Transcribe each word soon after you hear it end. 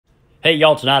Hey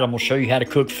y'all, tonight I'm going to show you how to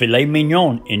cook filet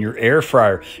mignon in your air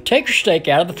fryer. Take your steak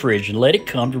out of the fridge and let it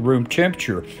come to room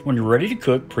temperature. When you're ready to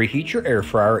cook, preheat your air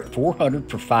fryer at 400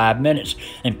 for 5 minutes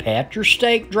and pat your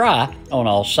steak dry on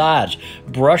all sides.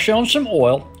 Brush on some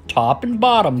oil, top and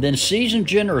bottom, then season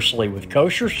generously with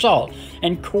kosher salt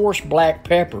and coarse black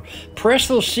pepper. Press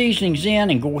those seasonings in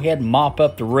and go ahead and mop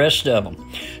up the rest of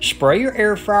them. Spray your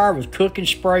air fryer with cooking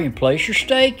spray and place your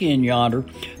steak in yonder.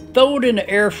 Throw it in the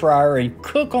air fryer and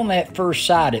cook on that first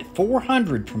side at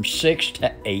 400 from 6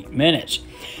 to 8 minutes.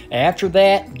 After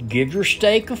that, give your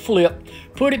steak a flip,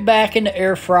 put it back in the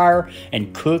air fryer,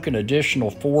 and cook an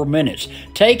additional 4 minutes.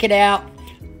 Take it out,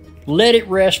 let it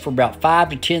rest for about 5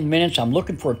 to 10 minutes. I'm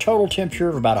looking for a total temperature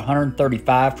of about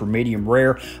 135 for medium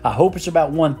rare. I hope it's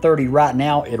about 130 right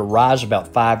now. It'll rise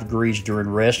about 5 degrees during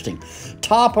resting.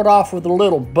 Top it off with a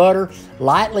little butter,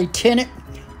 lightly tint it.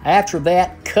 After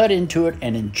that, cut into it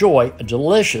and enjoy a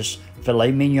delicious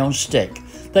filet mignon steak.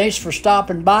 Thanks for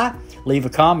stopping by. Leave a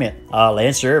comment. I'll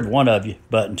answer every one of you.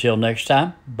 But until next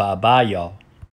time, bye-bye, y'all.